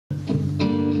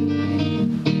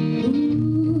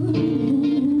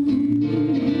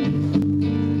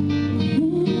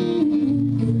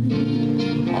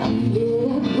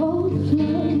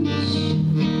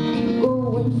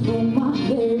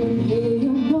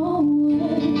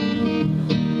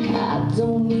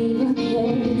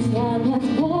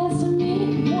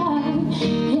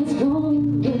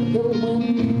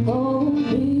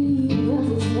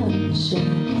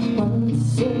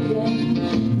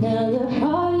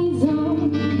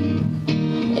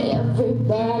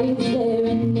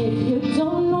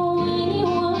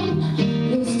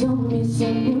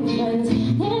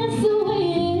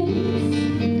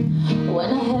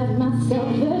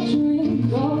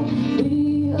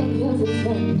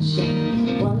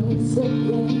sunshine once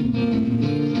again.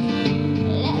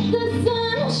 Let the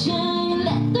sun shine,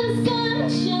 let the sun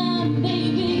shine,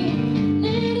 baby.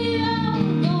 Let it all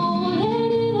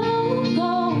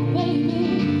go,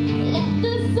 baby. Let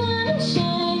the sun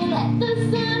shine, let the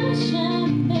sun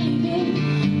shine,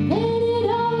 baby. Let it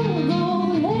all go,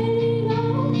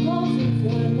 so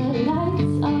turn the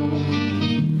lights off.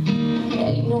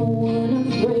 Ain't no one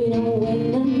afraid of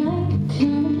when the night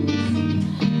comes.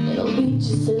 It'll be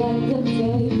just like the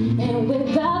day, and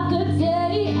without the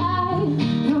day, I'm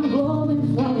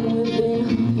glowing from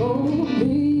within. Oh,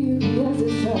 because the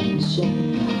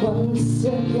sunshine once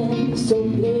again, so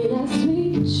clear.